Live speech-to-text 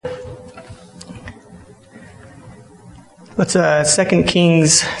Let's 2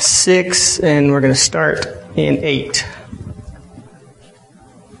 Kings 6, and we're going to start in 8.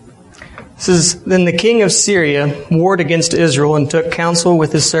 This is, Then the king of Syria warred against Israel and took counsel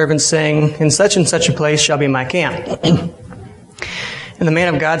with his servants, saying, In such and such a place shall be my camp. And the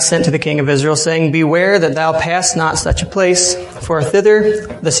man of God sent to the king of Israel, saying, Beware that thou pass not such a place, for thither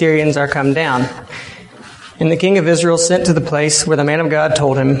the Syrians are come down. And the king of Israel sent to the place where the man of God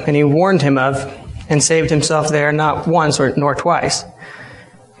told him, and he warned him of, and saved himself there not once nor twice.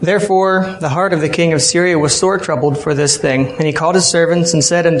 Therefore the heart of the king of Syria was sore troubled for this thing, and he called his servants and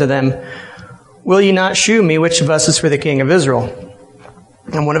said unto them, Will ye not shew me which of us is for the king of Israel?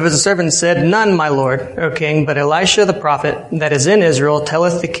 And one of his servants said, None, my lord, O king, but Elisha the prophet that is in Israel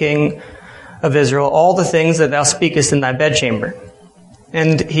telleth the king of Israel all the things that thou speakest in thy bedchamber.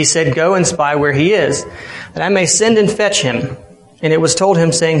 And he said, Go and spy where he is, that I may send and fetch him. And it was told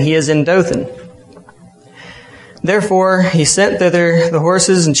him, saying, He is in Dothan. Therefore he sent thither the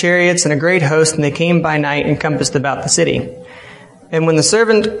horses and chariots and a great host, and they came by night and compassed about the city. And when the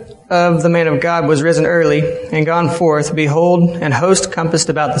servant of the man of God was risen early and gone forth, behold, an host compassed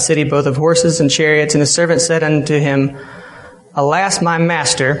about the city, both of horses and chariots. And the servant said unto him, Alas, my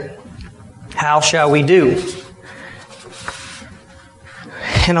master, how shall we do?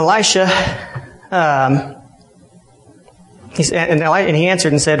 And Elisha, he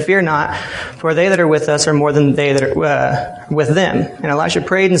answered and said, Fear not, for they that are with us are more than they that are with them. And Elisha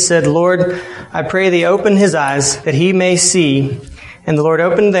prayed and said, Lord, I pray thee, open his eyes, that he may see. And the Lord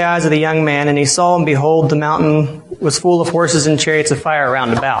opened the eyes of the young man, and he saw, and behold, the mountain was full of horses and chariots of fire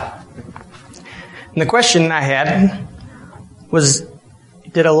round about. And the question I had was,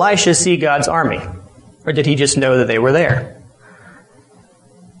 did Elisha see God's army? Or did he just know that they were there?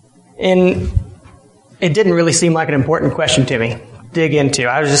 And it didn't really seem like an important question to me, dig into.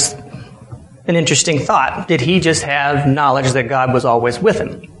 I was just an interesting thought. Did he just have knowledge that God was always with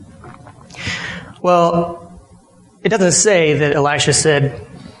him? Well, it doesn't say that Elisha said,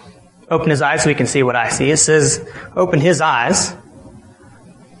 open his eyes so he can see what I see. It says, open his eyes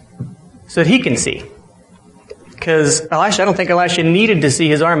so that he can see. Because I don't think Elisha needed to see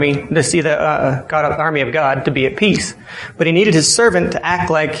his army, to see the army of God to be at peace. But he needed his servant to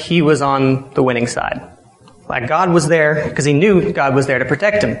act like he was on the winning side. Like God was there, because he knew God was there to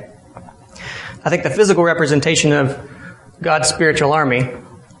protect him. I think the physical representation of God's spiritual army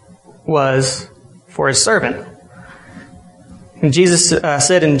was for his servant. And Jesus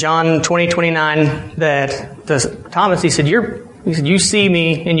said in John 20:29 that to Thomas, he said, you see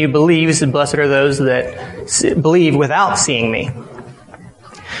me and you believe. He said, blessed are those that believe without seeing me.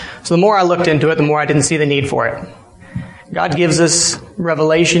 So the more I looked into it, the more I didn't see the need for it. God gives us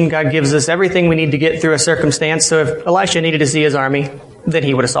revelation. God gives us everything we need to get through a circumstance. So if Elisha needed to see his army, then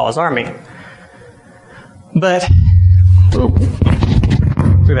he would have saw his army. But, move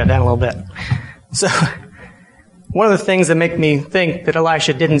that down a little bit. So, one of the things that make me think that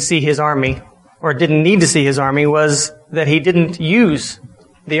Elisha didn't see his army, or didn't need to see his army, was that he didn't use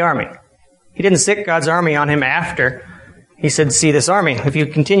the army. He didn't sick God's army on him after he said, see this army. If you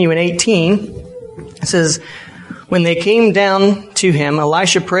continue in 18, it says, When they came down to him,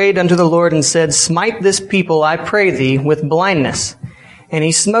 Elisha prayed unto the Lord and said, Smite this people, I pray thee, with blindness. And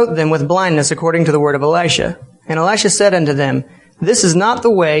he smote them with blindness according to the word of Elisha. And Elisha said unto them, This is not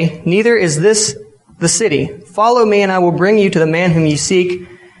the way, neither is this the city. Follow me, and I will bring you to the man whom you seek.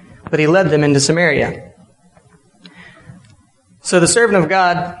 But he led them into Samaria. So to the servant of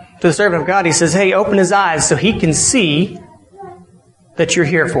God, he says, hey, open his eyes so he can see that you're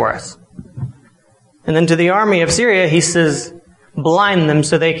here for us. And then to the army of Syria, he says, blind them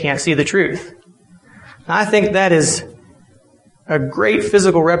so they can't see the truth. I think that is a great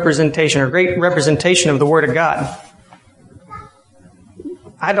physical representation, or great representation of the Word of God.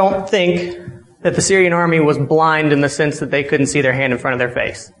 I don't think that the Syrian army was blind in the sense that they couldn't see their hand in front of their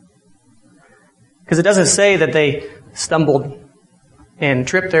face. Because it doesn't say that they stumbled and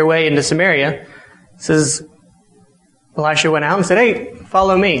tripped their way into Samaria. It says, Elisha went out and said, hey,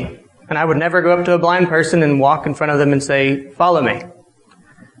 follow me. And I would never go up to a blind person and walk in front of them and say, follow me.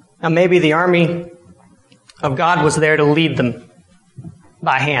 Now maybe the army of God was there to lead them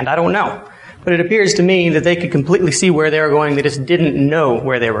by hand. I don't know. But it appears to me that they could completely see where they were going. They just didn't know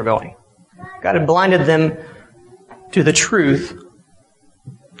where they were going. God had blinded them to the truth.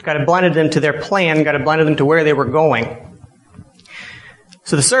 God had blinded them to their plan. God had blinded them to where they were going.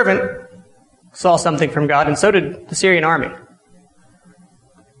 So the servant saw something from God, and so did the Syrian army.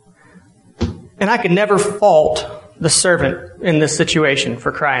 And I could never fault the servant in this situation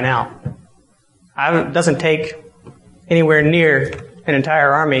for crying out. It doesn't take anywhere near an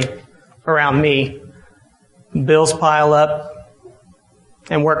entire army around me bills pile up,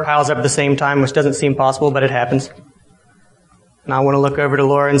 and work piles up at the same time, which doesn't seem possible, but it happens. And I want to look over to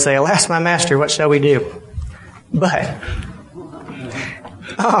Laura and say, "Alas, my master, what shall we do?" But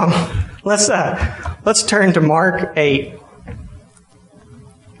let's turn to Mark 8.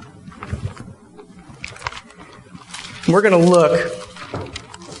 We're going to look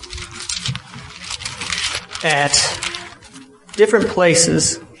at different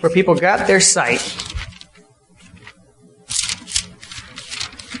places where people got their sight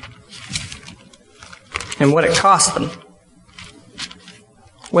and what it cost them,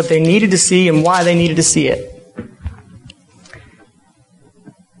 what they needed to see and why they needed to see it.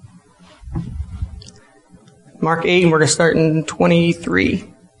 Mark 8, and we're going to start in 23. It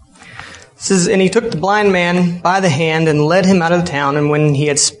says, "And he took the blind man by the hand and led him out of the town, and when he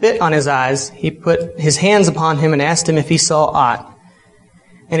had spit on his eyes, he put his hands upon him and asked him if he saw aught.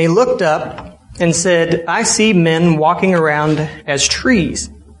 And he looked up and said, I see men walking around as trees.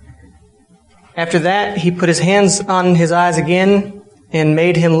 After that, he put his hands on his eyes again and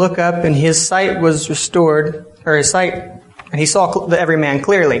made him look up, and his sight was restored, and he saw every man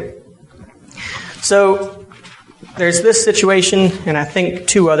clearly." So, there's this situation, and I think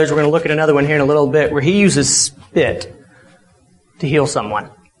two others. We're going to look at another one here in a little bit, where he uses spit to heal someone,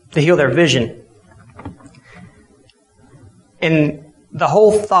 to heal their vision. And the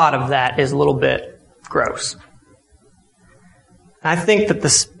whole thought of that is a little bit gross. I think that the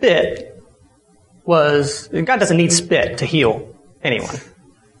spit God doesn't need spit to heal anyone.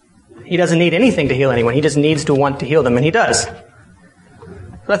 He doesn't need anything to heal anyone. He just needs to want to heal them, and he does.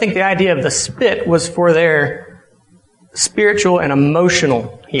 So I think the idea of the spit was for their spiritual and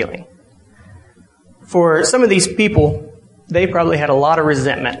emotional healing. For some of these people, they probably had a lot of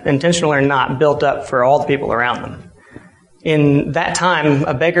resentment, intentional or not, built up for all the people around them. In that time,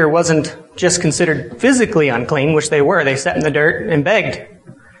 a beggar wasn't just considered physically unclean, which they were. They sat in the dirt and begged.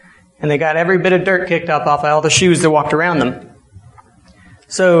 And they got every bit of dirt kicked up off all the shoes that walked around them.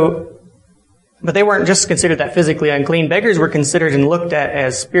 But they weren't just considered that physically unclean. Beggars were considered and looked at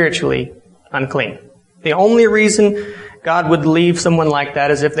as spiritually unclean. The only reason God would leave someone like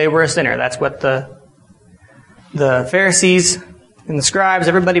that is if they were a sinner. That's what the Pharisees and the scribes,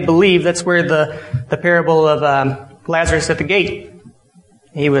 everybody believed. That's where the parable of Lazarus at the gate.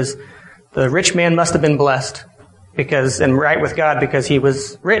 The rich man must have been blessed and right with God because he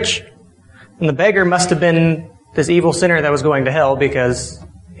was rich. And the beggar must have been this evil sinner that was going to hell because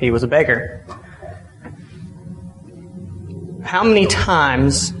he was a beggar. How many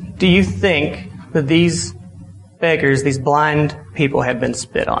times do you think that these beggars, these blind people, had been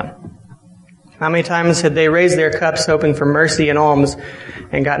spit on? How many times had they raised their cups hoping for mercy and alms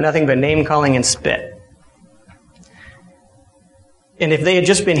and got nothing but name-calling and spit? And if they had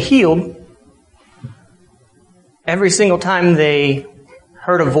just been healed, every single time they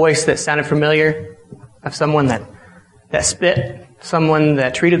heard a voice that sounded familiar of someone that spit, someone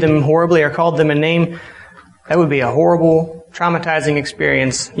that treated them horribly or called them a name, that would be a horrible, traumatizing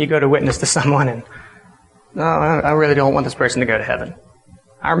experience. You go to witness to someone and, no, I really don't want this person to go to heaven.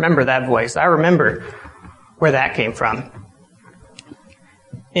 I remember that voice. I remember where that came from.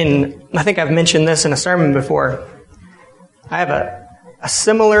 And I think I've mentioned this in a sermon before. I have a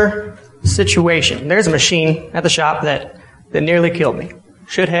similar situation. There's a machine at the shop that nearly killed me.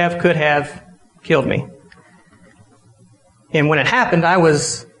 Could have killed me. And when it happened, I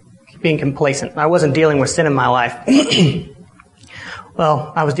was being complacent. I wasn't dealing with sin in my life.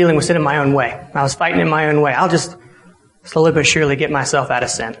 Well, I was dealing with sin in my own way. I was fighting in my own way. I'll just slowly but surely get myself out of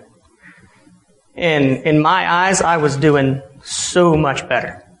sin. And in my eyes, I was doing so much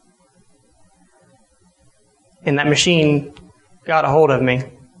better. And that machine got a hold of me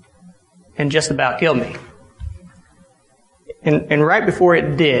and just about killed me. And right before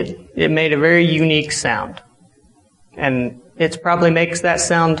it did, it made a very unique sound. And it probably makes that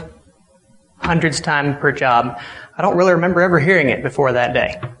sound hundreds of times per job. I don't really remember ever hearing it before that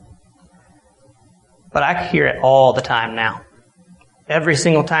day. But I hear it all the time now. Every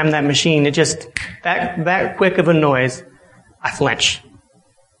single time that machine, it just, that quick of a noise, I flinch.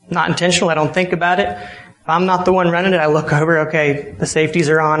 Not intentional, I don't think about it. If I'm not the one running it, I look over, okay, the safeties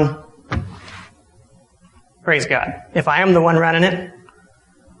are on. Praise God. If I am the one running it,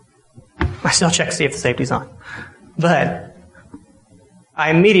 I still check to see if the safety's on. But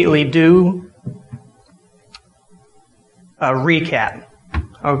I immediately do a recap.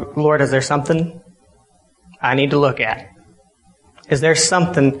 Oh, Lord, is there something I need to look at? Is there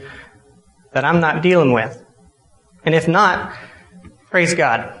something that I'm not dealing with? And if not, praise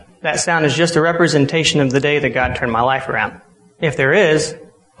God. That sound is just a representation of the day that God turned my life around. If there is,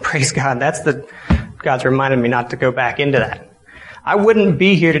 praise God, that's the God's reminded me not to go back into that. I wouldn't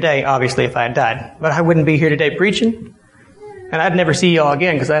be here today, obviously, if I had died. But I wouldn't be here today preaching. And I'd never see y'all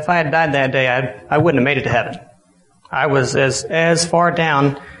again, because if I had died that day, I wouldn't have made it to heaven. I was as far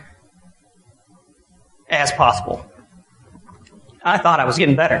down as possible. I thought I was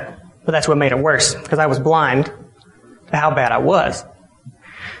getting better, but that's what made it worse, because I was blind to how bad I was.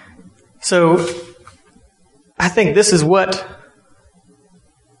 So I think this is what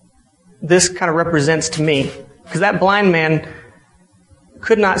this kind of represents to me, because that blind man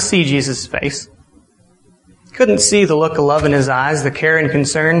could not see Jesus' face, couldn't see the look of love in his eyes, the care and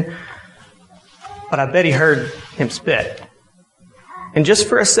concern, but I bet he heard him spit. And just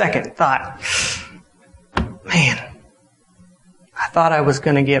for a second thought, man, I thought I was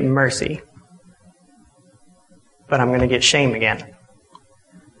going to get mercy, but I'm going to get shame again.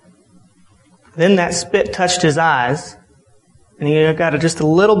 Then that spit touched his eyes, and he got just a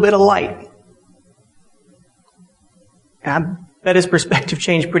little bit of light. And I bet his perspective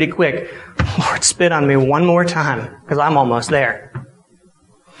changed pretty quick. Lord, spit on me one more time, because I'm almost there.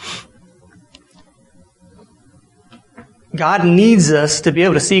 God needs us to be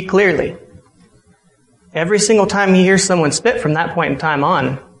able to see clearly. Every single time he hears someone spit from that point in time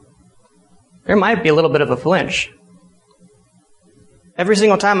on, there might be a little bit of a flinch. Every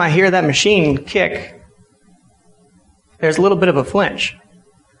single time I hear that machine kick, there's a little bit of a flinch.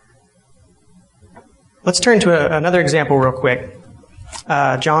 Let's turn to another example real quick.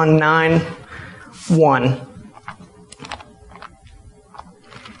 John 9:1.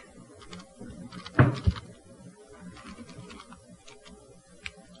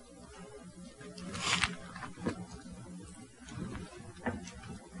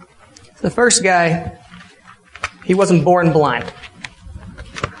 The first guy, he wasn't born blind.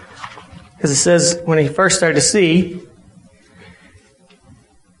 Because it says when he first started to see,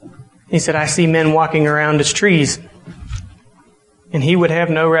 he said, I see men walking around as trees. And he would have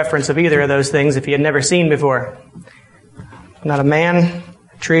no reference of either of those things if he had never seen before. Not a man,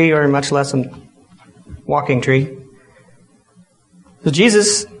 a tree, or much less a walking tree. So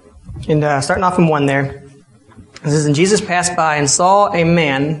Jesus, and starting off in 1 there, it says, and Jesus passed by and saw a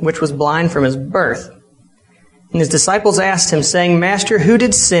man which was blind from his birth. And his disciples asked him, saying, Master, who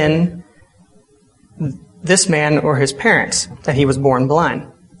did sin, this man or his parents, that he was born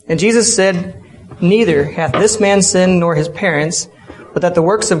blind? And Jesus said, neither hath this man sinned nor his parents, but that the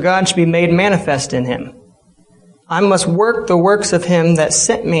works of God should be made manifest in him. I must work the works of him that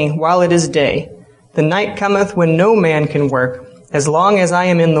sent me while it is day. The night cometh when no man can work. As long as I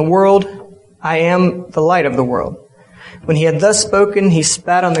am in the world, I am the light of the world. When he had thus spoken, he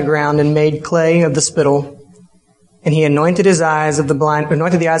spat on the ground and made clay of the spittle, and he anointed the eyes of the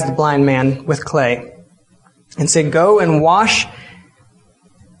blind man with clay, and said, Go and wash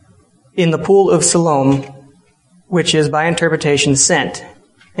in the pool of Siloam, which is by interpretation sent.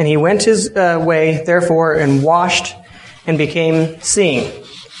 And he went his way, therefore, and washed and became seeing.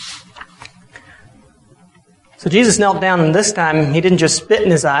 So Jesus knelt down, and this time he didn't just spit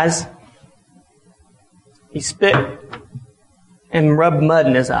in his eyes. He spit and rubbed mud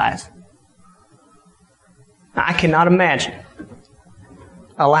in his eyes. Now, I cannot imagine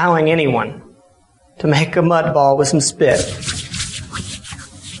allowing anyone to make a mud ball with some spit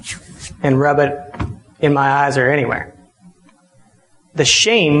and rub it in my eyes or anywhere. The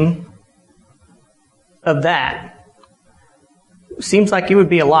shame of that seems like it would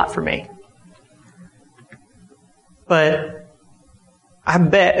be a lot for me. But I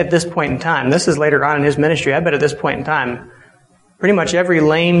bet at this point in time, this is later on in his ministry, I bet at this point in time, pretty much every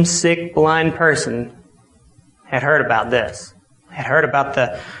lame, sick, blind person had heard about this, had heard about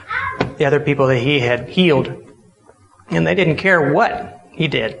the other people that he had healed. And they didn't care what he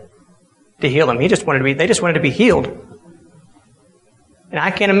did to heal them. They just wanted to be healed. And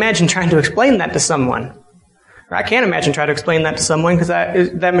I can't imagine trying to explain that to someone. Or I can't imagine trying to explain that to someone, because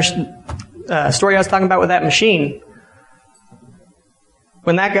that story I was talking about with that machine,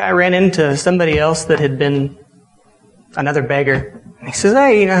 when that guy ran into somebody else that had been another beggar, he says,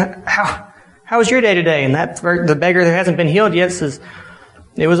 hey, how was your day today? And the beggar that hasn't been healed yet says,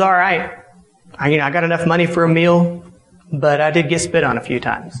 it was all right. I got enough money for a meal, but I did get spit on a few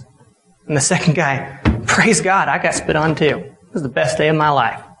times. And the second guy, praise God, I got spit on too. It was the best day of my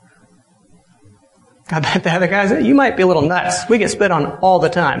life. I bet the other guy said, you might be a little nuts. We get spit on all the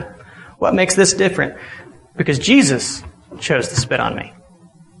time. What makes this different? Because Jesus chose to spit on me.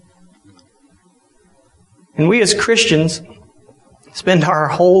 And we as Christians spend our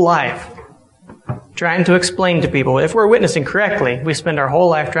whole life trying to explain to people, if we're witnessing correctly, we spend our whole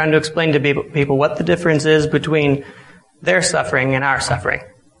life trying to explain to people what the difference is between their suffering and our suffering.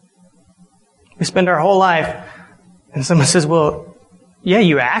 We spend our whole life, and someone says, well, yeah,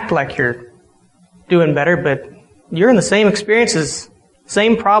 you act like you're doing better, but you're in the same experiences,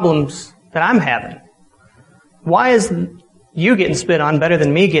 same problems that I'm having. Why is you getting spit on better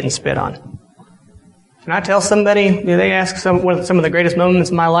than me getting spit on? Can I tell somebody, do they ask what some of the greatest moments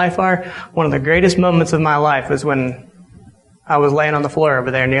of my life are? One of the greatest moments of my life was when I was laying on the floor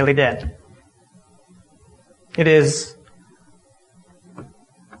over there nearly dead. It is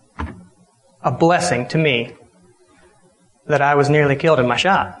a blessing to me that I was nearly killed in my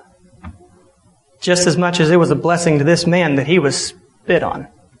shot. Just as much as it was a blessing to this man that he was spit on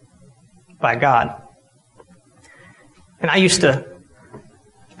by God. And I used to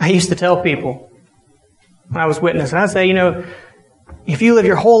tell people when I was witnessing, I'd say, if you live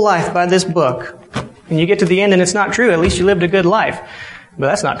your whole life by this book, and you get to the end and it's not true, at least you lived a good life. But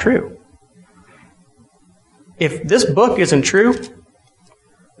that's not true. If this book isn't true,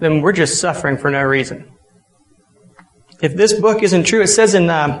 then we're just suffering for no reason. If this book isn't true, it says in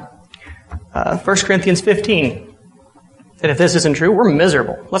 1 Corinthians 15 that if this isn't true, we're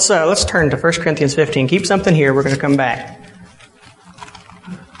miserable. Let's turn to 1 Corinthians 15. Keep something here. We're going to come back.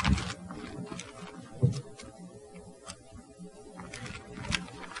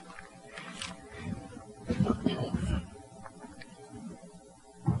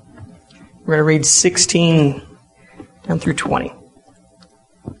 We're going to read 16 down through 20.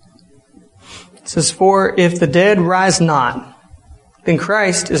 It says, for if the dead rise not, then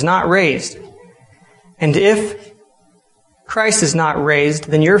Christ is not raised. And if Christ is not raised,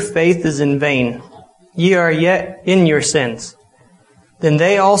 then your faith is in vain. Ye are yet in your sins. Then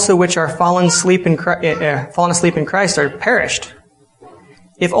they also which are fallen asleep in Christ are perished.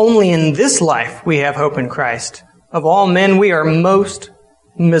 If only in this life we have hope in Christ, of all men we are most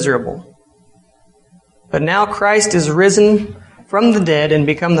miserable. But now Christ is risen from the dead and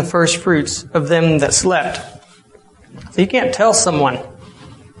become the first fruits of them that slept. So you can't tell someone,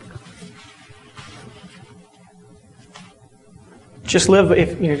 just live,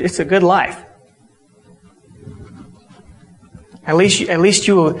 it's a good life. At least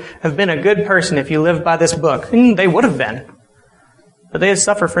you will have been a good person if you live by this book. And they would have been. But they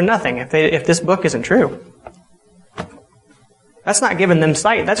suffer for nothing if this book isn't true. That's not giving them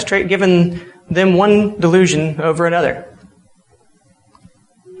sight. That's giving them one delusion over another.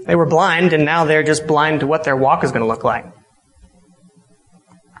 They were blind, and now they're just blind to what their walk is going to look like.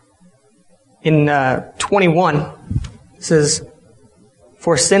 In 21, it says,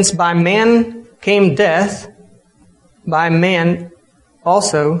 for since by man came death, by man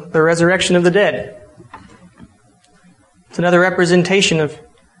also the resurrection of the dead. It's another representation of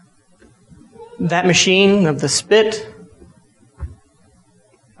that machine, of the spit.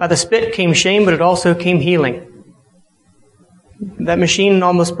 By the spit came shame, but it also came healing. That machine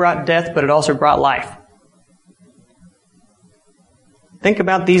almost brought death, but it also brought life. Think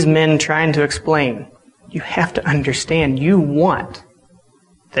about these men trying to explain. You have to understand, you want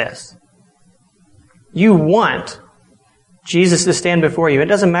this. You want Jesus to stand before you. It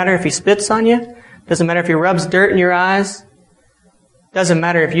doesn't matter if he spits on you. It doesn't matter if he rubs dirt in your eyes. It doesn't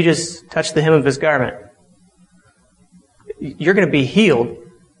matter if you just touch the hem of his garment. You're going to be healed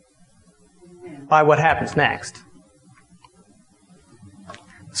by what happens next.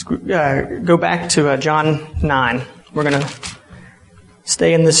 Let's go back to John 9. We're going to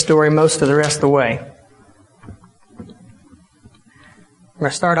stay in this story most of the rest of the way. We're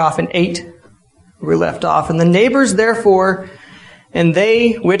going to start off in 8, where we left off. And the neighbors, therefore, and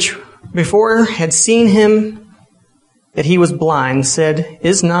they which before had seen him, that he was blind, said,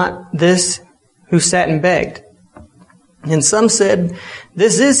 is not this who sat and begged? And some said,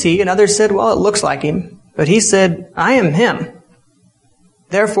 this is he. And others said, well, it looks like him. But he said, I am him.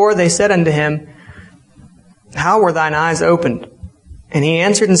 Therefore they said unto him, how were thine eyes opened? And he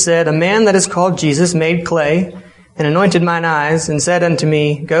answered and said, a man that is called Jesus made clay, and anointed mine eyes, and said unto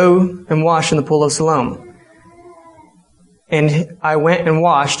me, go and wash in the pool of Siloam. And I went and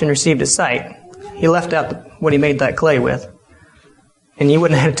washed and received his sight. He left out what he made that clay with. And you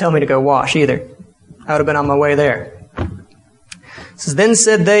wouldn't have to tell me to go wash either. I would have been on my way there. It says, then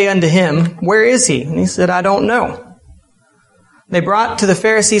said they unto him, where is he? And he said, I don't know. They brought to the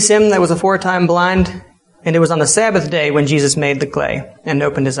Pharisees him that was aforetime blind, and it was on the Sabbath day when Jesus made the clay and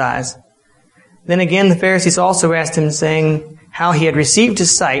opened his eyes. Then again the Pharisees also asked him, saying, how he had received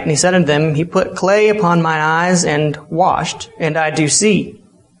his sight. And he said unto them, he put clay upon mine eyes and washed, and I do see.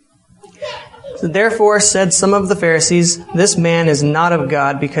 So therefore said some of the Pharisees, this man is not of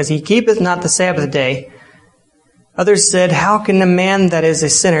God, because he keepeth not the Sabbath day. Others said, how can a man that is a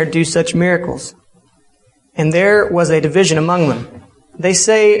sinner do such miracles? And there was a division among them. They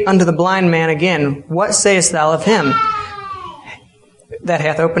say unto the blind man again, What sayest thou of him that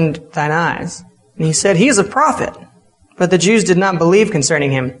hath opened thine eyes? And he said, He is a prophet. But the Jews did not believe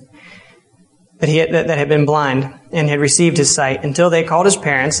concerning him that had been blind and had received his sight, until they called his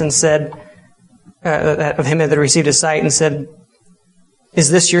parents and said, of him that had received his sight, and said, Is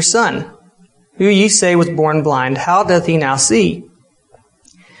this your son, who ye say was born blind? How doth he now see?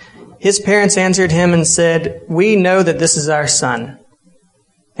 His parents answered him and said, We know that this is our son,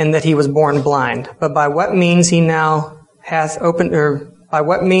 and that he was born blind. But by what means he now hath opened, or by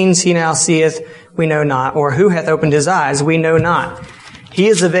what means he now seeth, we know not, or who hath opened his eyes, we know not. He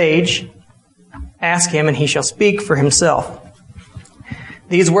is of age. Ask him, and he shall speak for himself.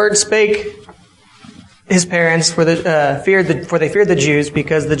 These words spake his parents, for they feared the Jews,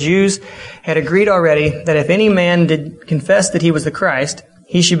 because the Jews had agreed already that if any man did confess that he was the Christ,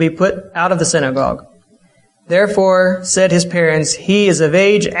 he should be put out of the synagogue. Therefore said his parents, He is of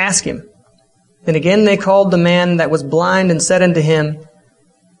age, ask him. Then again they called the man that was blind, and said unto him,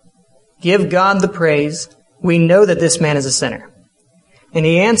 Give God the praise. We know that this man is a sinner. And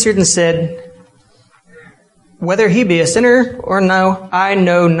he answered and said, Whether he be a sinner or no, I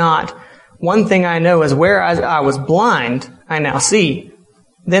know not. One thing I know is, whereas I was blind, I now see.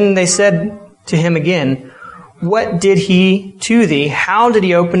 Then they said to him again, What did he to thee? How did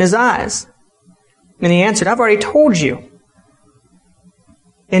he open his eyes? And he answered, I've already told you,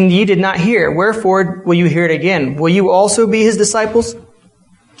 and ye did not hear. Wherefore will you hear it again? Will you also be his disciples?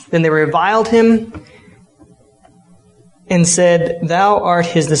 Then they reviled him and said, Thou art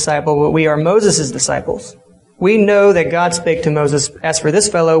his disciple, but we are Moses' disciples. We know that God spake to Moses. As for this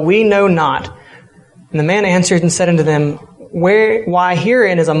fellow, we know not. And the man answered and said unto them, Why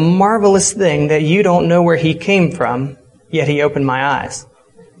herein is a marvelous thing, that you don't know where he came from, yet he opened my eyes.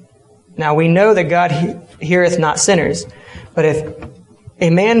 Now we know that God heareth not sinners, but if a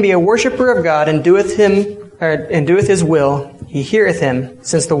man be a worshipper of God and doeth his will, he heareth him.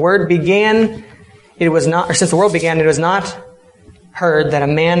 Since the world began, it was not heard that a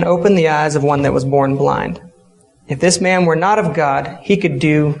man opened the eyes of one that was born blind. If this man were not of God, he could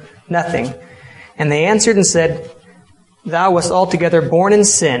do nothing. And they answered and said, Thou wast altogether born in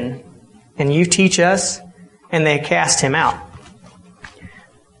sin, and you teach us. And they cast him out.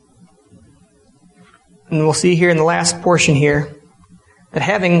 And we'll see here in the last portion here that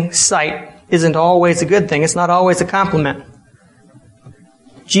having sight isn't always a good thing. It's not always a compliment.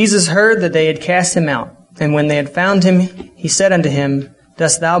 Jesus heard that they had cast him out. And when they had found him, he said unto him,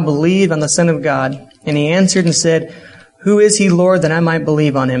 Dost thou believe on the Son of God? And he answered and said, Who is he, Lord, that I might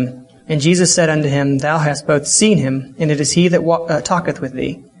believe on him? And Jesus said unto him, Thou hast both seen him, and it is he that talketh with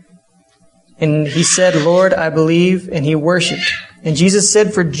thee. And he said, Lord, I believe, and he worshipped. And Jesus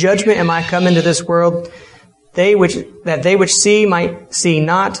said, For judgment am I come into this world, they which see might see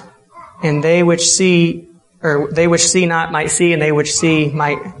not, and they which see not might see, and they which see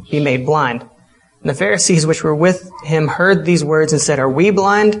might be made blind. And the Pharisees which were with him heard these words and said, Are we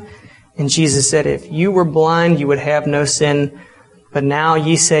blind? And Jesus said, If you were blind, you would have no sin. But now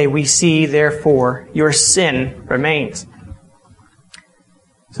ye say, We see, therefore your sin remains.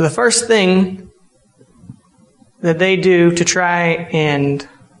 So the first thing that they do to try and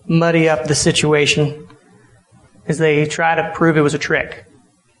muddy up the situation is they try to prove it was a trick.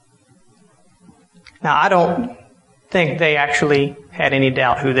 Now, I don't think they actually had any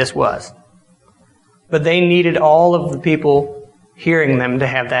doubt who this was. But they needed all of the people hearing them to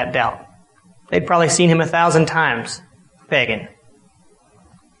have that doubt. They'd probably seen him 1,000 times begging.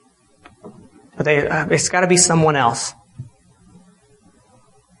 But it's got to be someone else.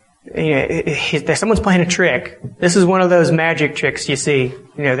 Someone's playing a trick. This is one of those magic tricks you see.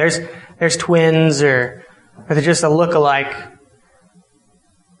 There's twins or they're just a look-alike.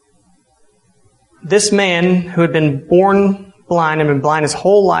 This man who had been born blind and been blind his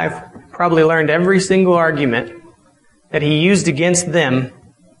whole life probably learned every single argument that he used against them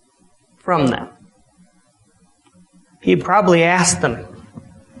from them. He probably asked them,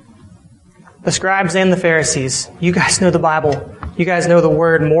 the scribes and the Pharisees, you guys know the Bible, you guys know the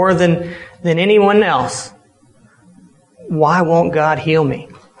Word more than anyone else. Why won't God heal me?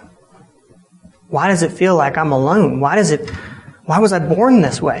 Why does it feel like I'm alone? Why was I born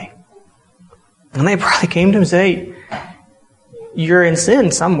this way? And they probably came to him and said, you're in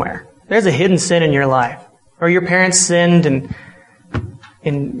sin somewhere. There's a hidden sin in your life. Or your parents sinned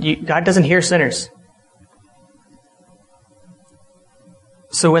and God doesn't hear sinners.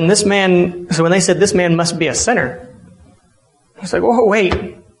 So when they said this man must be a sinner, he's like, oh, wait.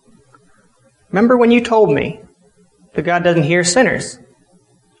 Remember when you told me that God doesn't hear sinners?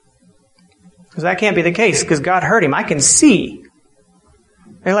 Because that can't be the case, because God heard him. I can see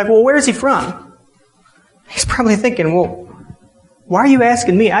They're like, well, where's he from? He's probably thinking, well, why are you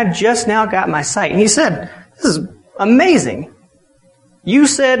asking me? I just now got my sight. And he said, this is amazing. You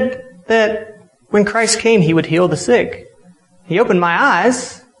said that when Christ came, he would heal the sick. He opened my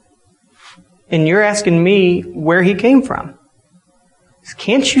eyes, and you're asking me where he came from.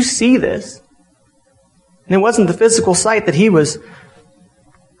 Can't you see this? And it wasn't the physical sight that he was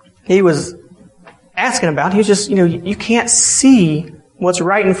asking about. He was just, you can't see what's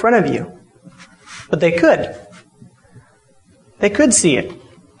right in front of you. But they could. They could see it.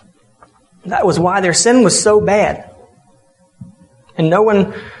 That was why their sin was so bad. And no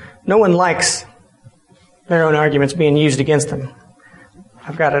one likes their own arguments being used against them.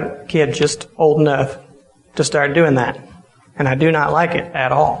 I've got a kid just old enough to start doing that. And I do not like it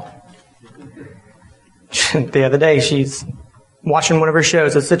at all. The other day, she's watching one of her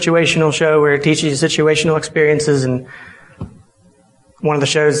shows, a situational show where it teaches situational experiences, and one of the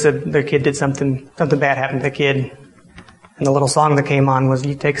shows said their kid did something bad happened to the kid. And the little song that came on was,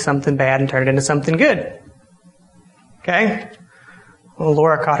 you take something bad and turn it into something good. Okay? Well,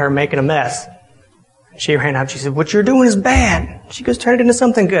 Laura caught her making a mess. She ran out. She said, what you're doing is bad. She goes, turn it into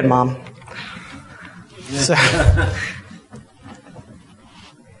something good, Mom. So,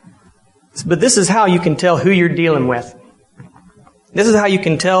 but this is how you can tell who you're dealing with. This is how you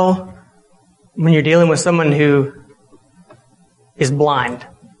can tell when you're dealing with someone who is blind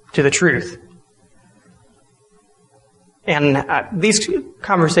to the truth. And these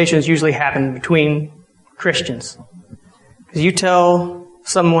conversations usually happen between Christians. Because you tell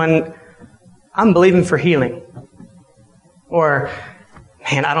someone, I'm believing for healing. Or,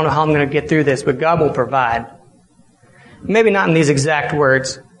 man, I don't know how I'm going to get through this, but God will provide. Maybe not in these exact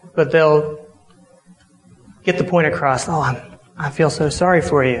words, but they'll get the point across. Oh, I feel so sorry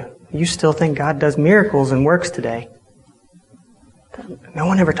for you. You still think God does miracles and works today. No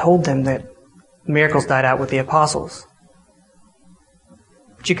one ever told them that miracles died out with the apostles.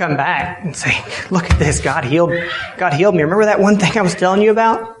 But you come back and say, look at this, God healed me. Remember that one thing I was telling you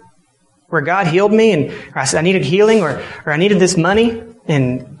about? Where God healed me and I said I needed healing or I needed this money,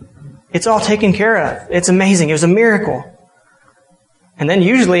 and it's all taken care of. It's amazing. It was a miracle. And then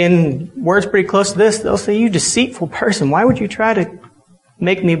usually in words pretty close to this, they'll say, you deceitful person, why would you try to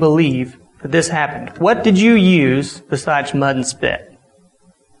make me believe that this happened? What did you use besides mud and spit?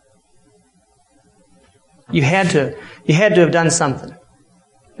 You had to have done something.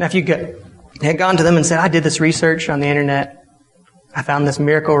 Now if you had gone to them and said, I did this research on the internet, I found this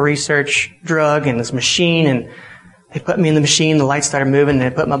miracle research drug and this machine, and they put me in the machine, the lights started moving, and they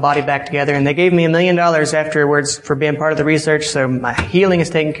put my body back together, and they gave me $1 million afterwards for being part of the research, so my healing is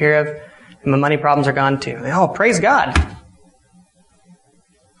taken care of, and my money problems are gone too. Oh, praise God.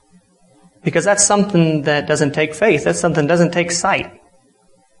 Because that's something that doesn't take faith. That's something that doesn't take sight.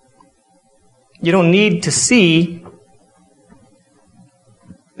 You don't need to see.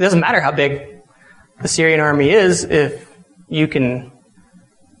 It doesn't matter how big the Syrian army is if you can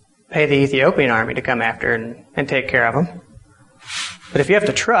pay the Ethiopian army to come after and take care of them. But if you have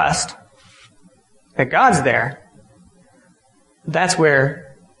to trust that God's there, that's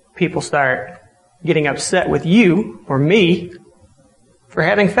where people start getting upset with you or me for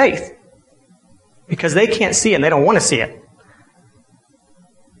having faith. Because they can't see it and they don't want to see it.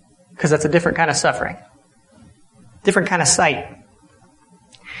 Because that's a different kind of suffering. Different kind of sight.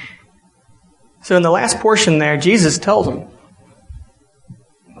 So in the last portion there, Jesus tells them,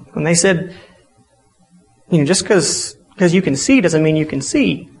 when they said, just because you can see doesn't mean you can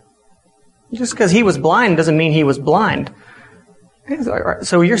see. Just because he was blind doesn't mean he was blind.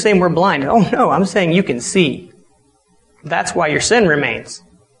 So you're saying we're blind. Oh no, I'm saying you can see. That's why your sin remains.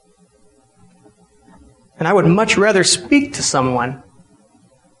 And I would much rather speak to someone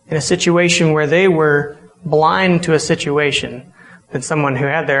in a situation where they were blind to a situation than someone who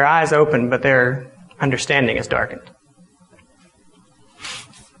had their eyes open but their understanding is darkened.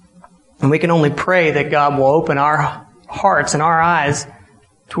 And we can only pray that God will open our hearts and our eyes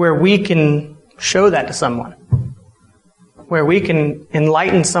to where we can show that to someone. Where we can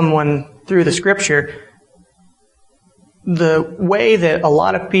enlighten someone through the Scripture the way that a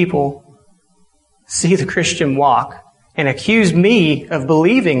lot of people see the Christian walk and accuse me of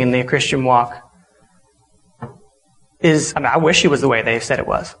believing in the Christian walk is, I wish it was the way they said it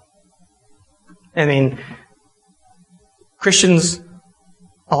was.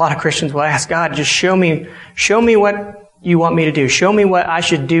 A lot of Christians will ask God, just show me what you want me to do. Show me what I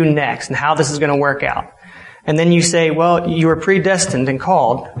should do next and how this is going to work out. And then you say, well, you were predestined and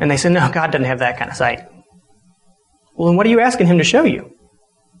called. And they say, no, God doesn't have that kind of sight. Well, then what are you asking him to show you?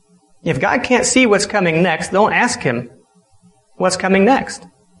 If God can't see what's coming next, don't ask him what's coming next.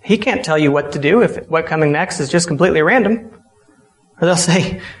 He can't tell you what to do if what coming next is just completely random. Or they'll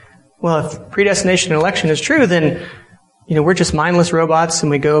say, well, if predestination and election is true, then, we're just mindless robots and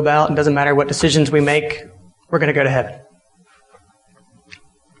we go about and it doesn't matter what decisions we make, we're going to go to heaven.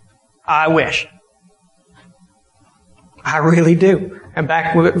 I wish. I really do. And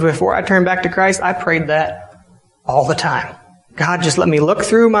before I turned back to Christ, I prayed that all the time. God, just let me look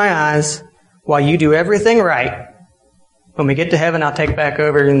through my eyes while you do everything right. When we get to heaven, I'll take back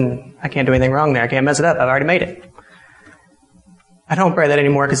over and I can't do anything wrong there. I can't mess it up. I've already made it. I don't pray that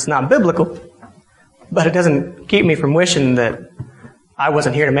anymore because it's not biblical. But it doesn't keep me from wishing that I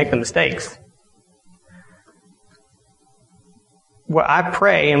wasn't here to make the mistakes. What I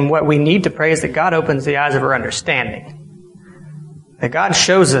pray and what we need to pray is that God opens the eyes of our understanding. That God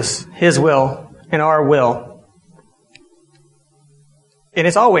shows us His will and our will. And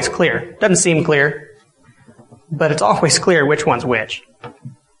it's always clear. It doesn't seem clear, but it's always clear which one's which.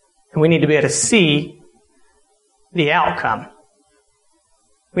 And we need to be able to see the outcome.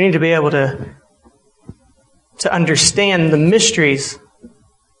 We need to be able to understand the mysteries,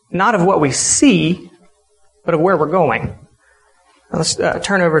 not of what we see, but of where we're going. Now let's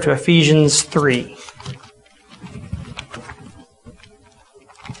turn over to Ephesians 3.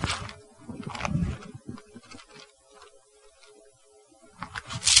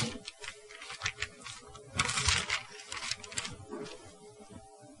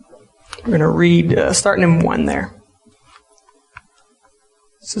 We're going to read, starting in 1 there.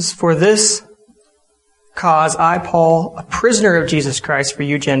 It says, "For this cause I, Paul, a prisoner of Jesus Christ for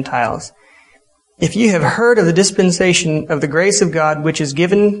you Gentiles, if you have heard of the dispensation of the grace of God which is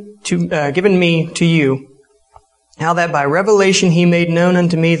given me to you, how that by revelation He made known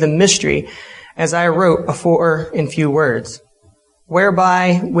unto me the mystery, as I wrote afore in few words,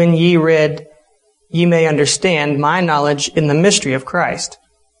 whereby when ye read, ye may understand my knowledge in the mystery of Christ.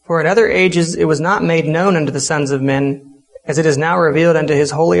 For in other ages it was not made known unto the sons of men, as it is now revealed unto His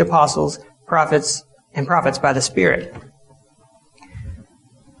holy apostles, prophets by the Spirit."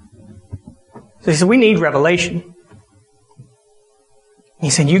 So he said, we need revelation.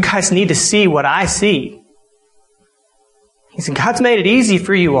 He said, you guys need to see what I see. He said, God's made it easy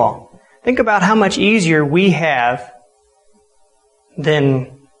for you all. Think about how much easier we have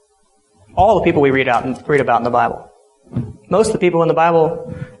than all the people we read about in the Bible. Most of the people in the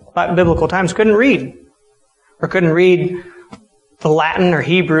Bible, biblical times, couldn't read. Or couldn't read the Latin or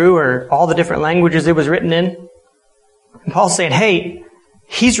Hebrew or all the different languages it was written in. And Paul's saying, hey,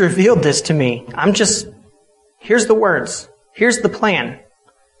 He's revealed this to me. Here's the words. Here's the plan.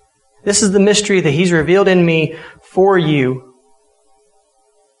 This is the mystery that He's revealed in me for you.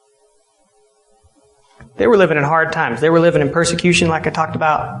 They were living in hard times. They were living in persecution like I talked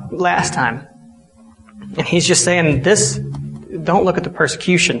about last time. And He's just saying, don't look at the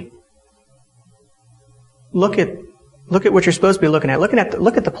persecution. Look at what you're supposed to be looking at. Look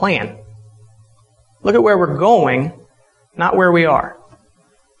at the plan. Look at where we're going, not where we are.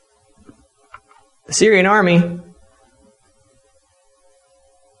 The Syrian army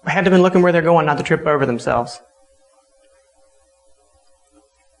had to have been looking where they're going, not to trip over themselves.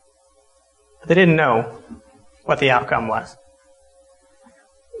 But they didn't know what the outcome was.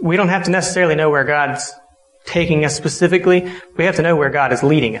 We don't have to necessarily know where God's taking us specifically. We have to know where God is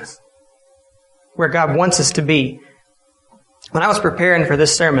leading us, where God wants us to be. When I was preparing for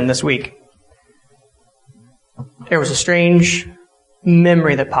this sermon this week, there was a strange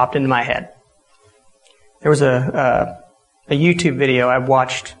memory that popped into my head. There was a YouTube video I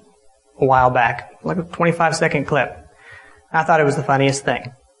watched a while back, like a 25-second clip. I thought it was the funniest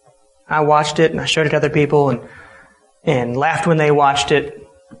thing. I watched it and I showed it to other people and laughed when they watched it.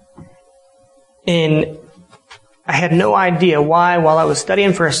 And I had no idea why, while I was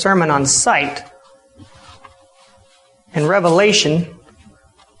studying for a sermon on sight and Revelation,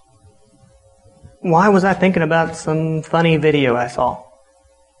 why was I thinking about some funny video I saw?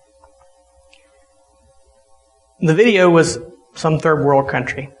 The video was some third world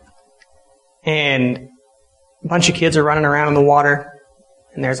country. And a bunch of kids are running around in the water.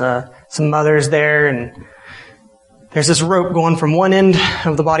 And there's some mothers there. And there's this rope going from one end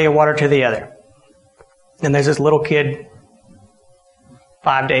of the body of water to the other. And there's this little kid,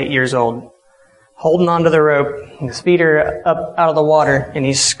 5 to 8 years old, holding onto the rope. And his feet are up out of the water. And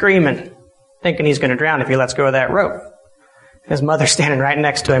he's screaming, thinking he's going to drown if he lets go of that rope. His mother's standing right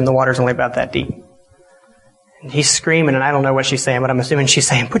next to him. The water's only about that deep. And he's screaming, and I don't know what she's saying, but I'm assuming she's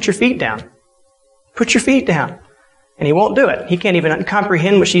saying, put your feet down. Put your feet down. And he won't do it. He can't even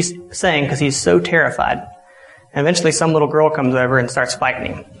comprehend what she's saying because he's so terrified. And eventually some little girl comes over and starts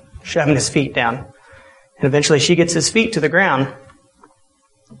fighting him, shoving his feet down. And eventually she gets his feet to the ground,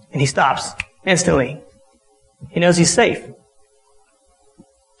 and he stops instantly. He knows he's safe.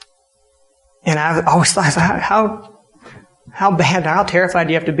 And I always thought, how terrified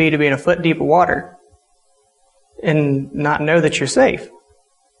do you have to be in a foot deep of water and not know that you're safe?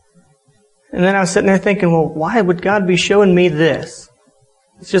 And then I was sitting there thinking, well, why would God be showing me this?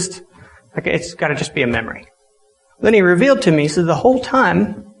 It's got to just be a memory. Then he revealed to me, so the whole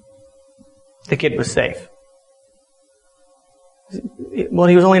time, the kid was safe. Well,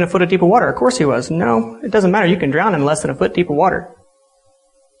 he was only in a foot deep of water. Of course he was. No, it doesn't matter. You can drown in less than a foot deep of water.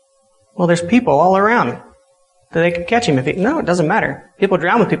 Well, there's people all around that they could catch him if he... No, it doesn't matter. People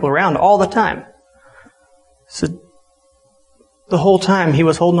drown with people around all the time. So the whole time he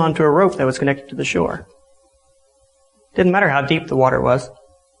was holding on to a rope that was connected to the shore. Didn't matter how deep the water was.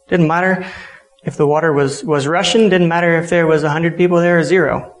 Didn't matter if the water was rushing. Didn't matter if there was 100 people there or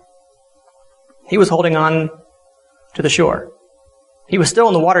 0. He was holding on to the shore. He was still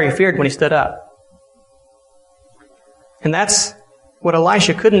in the water he feared when he stood up. And that's what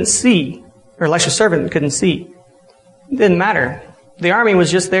Elisha couldn't see, or Elisha's servant couldn't see. It didn't matter. The army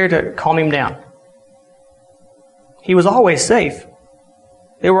was just there to calm him down. He was always safe.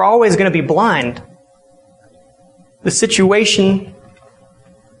 They were always going to be blind. The situation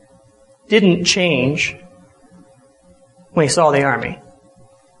didn't change when he saw the army.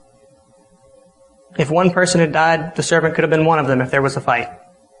 If one person had died, the servant could have been one of them if there was a fight.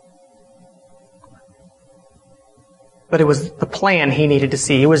 But it was the plan he needed to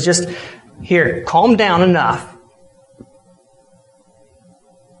see. It was just, here, calm down enough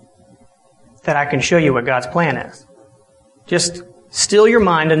that I can show you what God's plan is. Just still your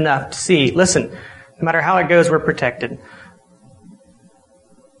mind enough to see, listen, no matter how it goes, we're protected.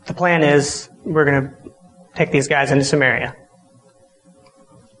 The plan is, we're going to take these guys into Samaria.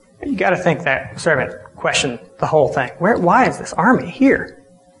 You got to think that servant questioned the whole thing. Why is this army here?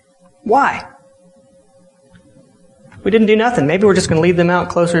 Why? We didn't do nothing. Maybe we're just going to lead them out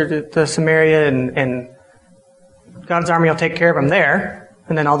closer to Samaria and God's army will take care of them there.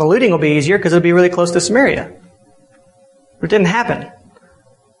 And then all the looting will be easier because it'll be really close to Samaria. But it didn't happen.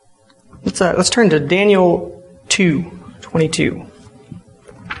 Let's turn to Daniel 2:22.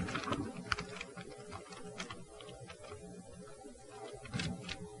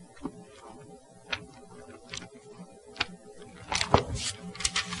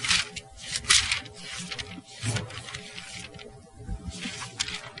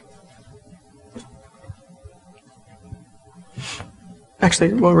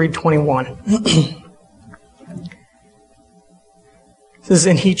 Actually, we'll read 21. It says,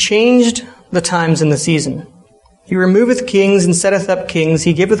 and he changed the times and the season. He removeth kings and setteth up kings.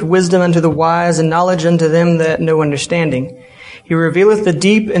 He giveth wisdom unto the wise and knowledge unto them that know understanding. He revealeth the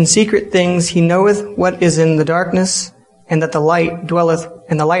deep and secret things. He knoweth what is in the darkness, and that the light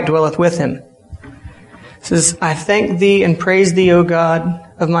dwelleth with him. It says, I thank thee and praise thee, O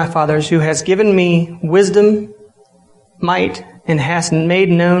God of my fathers, who has given me wisdom, might, and hast made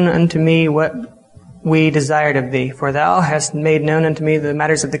known unto me what we desired of thee, for thou hast made known unto me the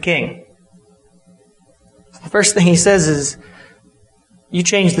matters of the king. So the first thing he says is, you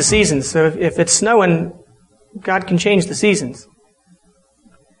change the seasons. So if it's snowing, God can change the seasons.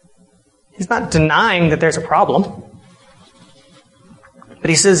 He's not denying that there's a problem. But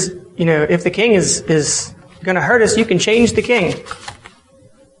he says, if the king is going to hurt us, you can change the king.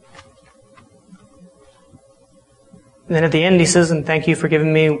 And then at the end he says, and thank you for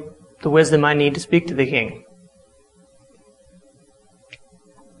giving me the wisdom I need to speak to the king.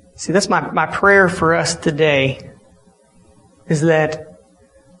 See, that's my prayer for us today, is that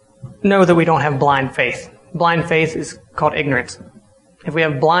know that we don't have blind faith. Blind faith is called ignorance. If we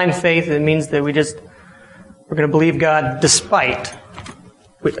have blind faith, it means that we're going to believe God despite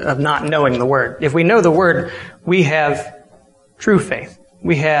of not knowing the Word. If we know the Word, we have true faith.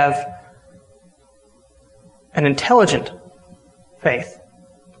 We have an intelligent faith.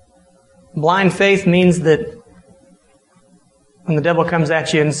 Blind faith means that when the devil comes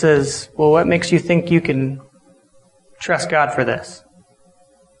at you and says, well, what makes you think you can trust God for this?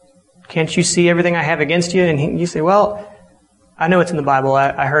 Can't you see everything I have against you? And you say, well, I know it's in the Bible.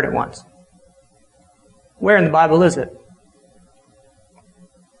 I heard it once. Where in the Bible is it?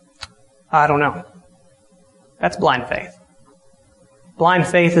 I don't know. That's blind faith. Blind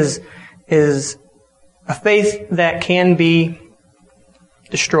faith is a faith that can be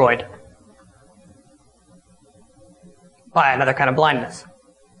destroyed by another kind of blindness.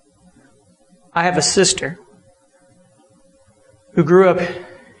 I have a sister who grew up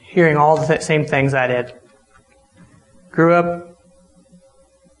hearing all the same things I did. Grew up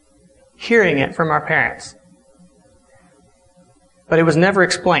hearing it from our parents. But it was never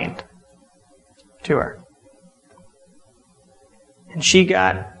explained to her. And she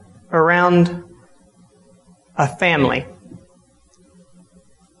got around a family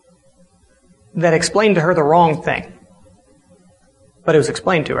that explained to her the wrong thing. But it was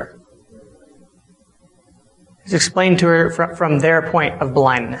explained to her. It was explained to her from their point of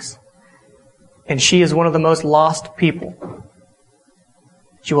blindness. And she is one of the most lost people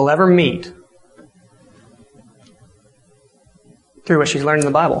that you will ever meet through what she's learned in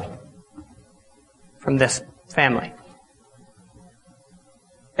the Bible from this family.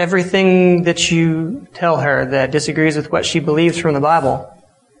 Everything that you tell her that disagrees with what she believes from the Bible,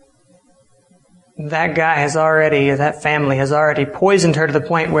 that family has already poisoned her to the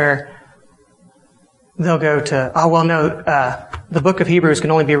point where they'll go to, the book of Hebrews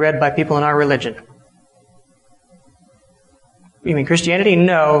can only be read by people in our religion. You mean Christianity?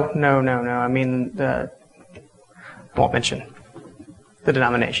 No. I mean, I won't mention the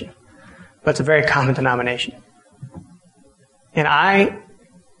denomination. But it's a very common denomination. And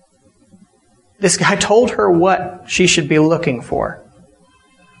this guy told her what she should be looking for.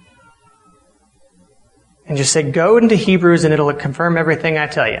 And just said, go into Hebrews and it'll confirm everything I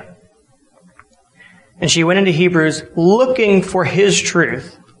tell you. And she went into Hebrews looking for his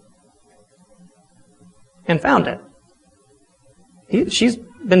truth and found it. She's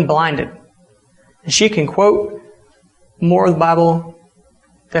been blinded. And she can quote more of the Bible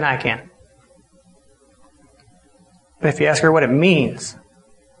than I can. But if you ask her what it means,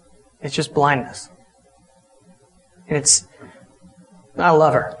 it's just blindness. And I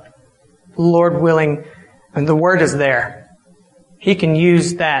love her. Lord willing, and the Word is there. He can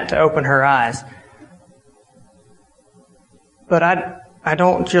use that to open her eyes. But I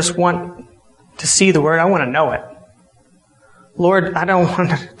don't just want to see the Word, I want to know it. Lord, I don't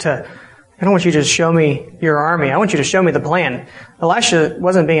want you to just show me your army. I want you to show me the plan. Elisha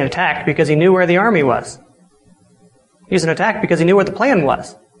wasn't being attacked because he knew where the army was. He was attacked because he knew what the plan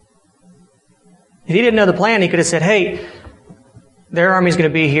was. If he didn't know the plan, he could have said, hey, their army's going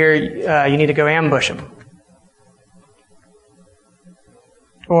to be here. You need to go ambush them.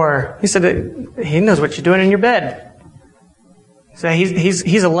 Or he said that he knows what you're doing in your bed. So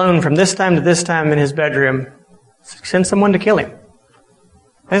he's alone from this time to this time in his bedroom. Send someone to kill him.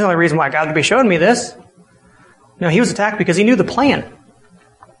 That's the only reason why God would be showing me this. No, he was attacked because he knew the plan.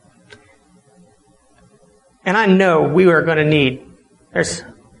 And I know we are going to need, there's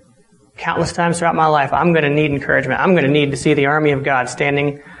countless times throughout my life, I'm going to need encouragement. I'm going to need to see the army of God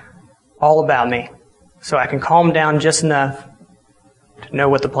standing all about me so I can calm down just enough to know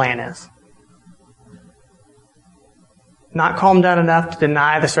what the plan is. Not calm down enough to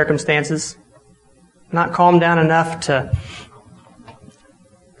deny the circumstances. Not calm down enough to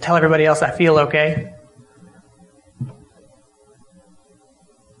tell everybody else I feel okay.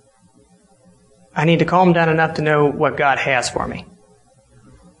 I need to calm down enough to know what God has for me.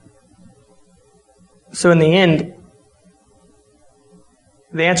 So in the end,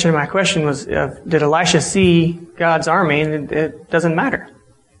 the answer to my question was, did Elisha see God's army? It doesn't matter.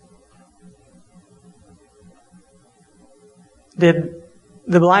 Did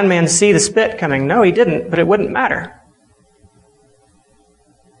the blind man see the spit coming? No, he didn't, but it wouldn't matter.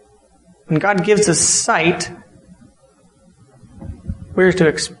 When God gives us sight, we're to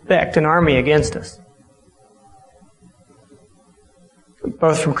expect an army against us.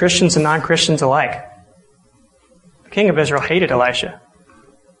 Both from Christians and non-Christians alike. The king of Israel hated Elisha.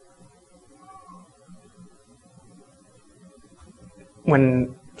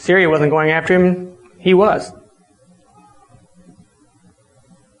 When Syria wasn't going after him, he was.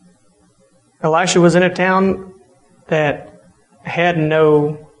 Elisha was in a town that had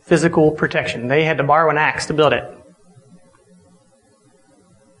no physical protection. They had to borrow an axe to build it.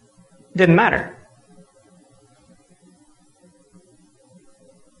 Didn't matter.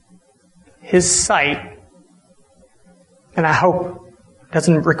 His sight, and I hope,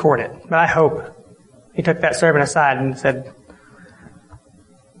 doesn't record it, but I hope he took that servant aside and said,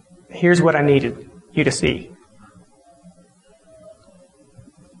 here's what I needed you to see.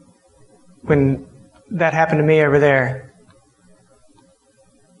 When that happened to me over there,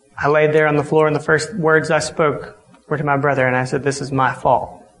 I laid there on the floor and the first words I spoke were to my brother, and I said, this is my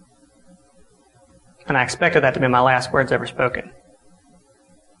fault. And I expected that to be my last words ever spoken.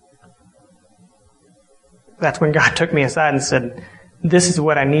 That's when God took me aside and said, this is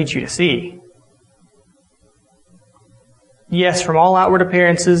what I need you to see. Yes, from all outward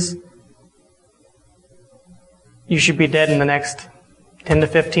appearances, you should be dead in the next 10 to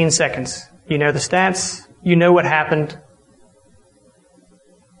 15 seconds. You know the stats. You know what happened.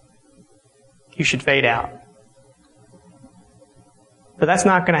 you should fade out. But that's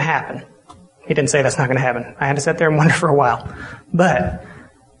not going to happen. He didn't say that's not going to happen. I had to sit there and wonder for a while. But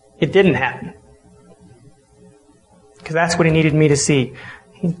it didn't happen. Because that's what he needed me to see.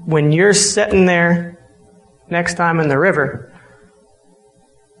 When you're sitting there next time in the river,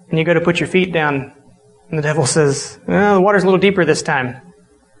 and you go to put your feet down, and the devil says, oh, the water's a little deeper this time.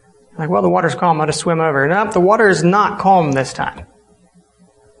 Like, well, the water's calm, I'll just swim over. Nope, the water is not calm this time.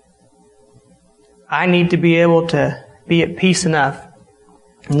 I need to be able to be at peace enough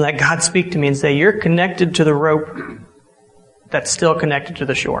and let God speak to me and say, you're connected to the rope that's still connected to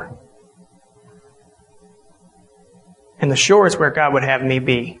the shore. And the shore is where God would have me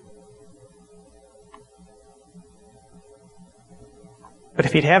be. But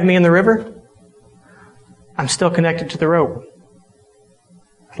if he'd have me in the river, I'm still connected to the rope.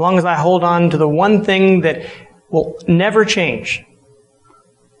 As long as I hold on to the one thing that will never change,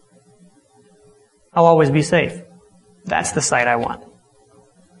 I'll always be safe. That's the sight I want.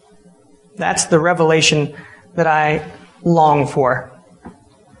 That's the revelation that I long for.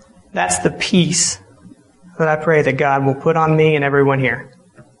 That's the peace that I pray that God will put on me and everyone here.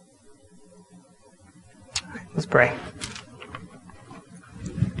 Let's pray.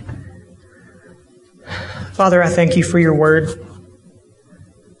 Father, I thank you for your word.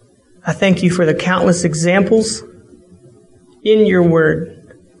 I thank you for the countless examples in your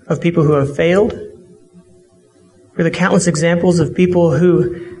word of people who have failed, for the countless examples of people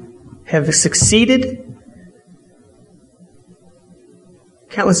who have succeeded,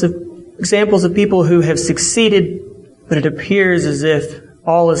 countless examples of people who have succeeded, but it appears as if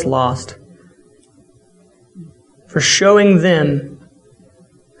all is lost, for showing them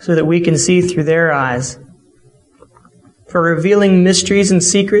so that we can see through their eyes, for revealing mysteries and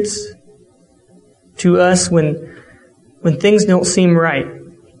secrets to us when things don't seem right,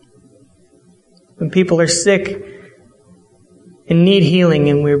 when people are sick and need healing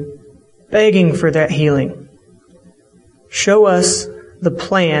and we're begging for that healing. Show us the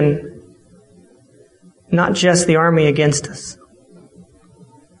plan, not just the army against us.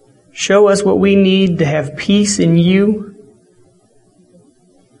 Show us what we need to have peace in you,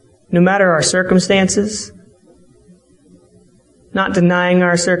 no matter our circumstances, not denying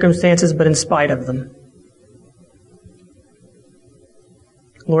our circumstances, but in spite of them.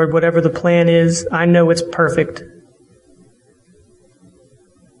 Lord, whatever the plan is, I know it's perfect.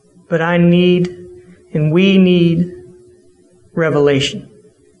 But I need, and we need, revelation.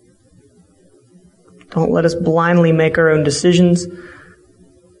 Don't let us blindly make our own decisions.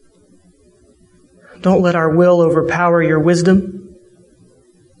 Don't let our will overpower your wisdom.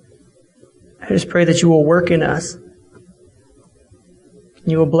 I just pray that you will work in us.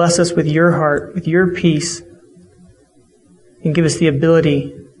 You will bless us with your heart, with your peace, and give us the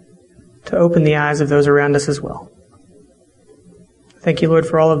ability to open the eyes of those around us as well. Thank you, Lord,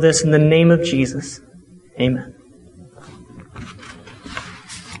 for all of this in the name of Jesus. Amen.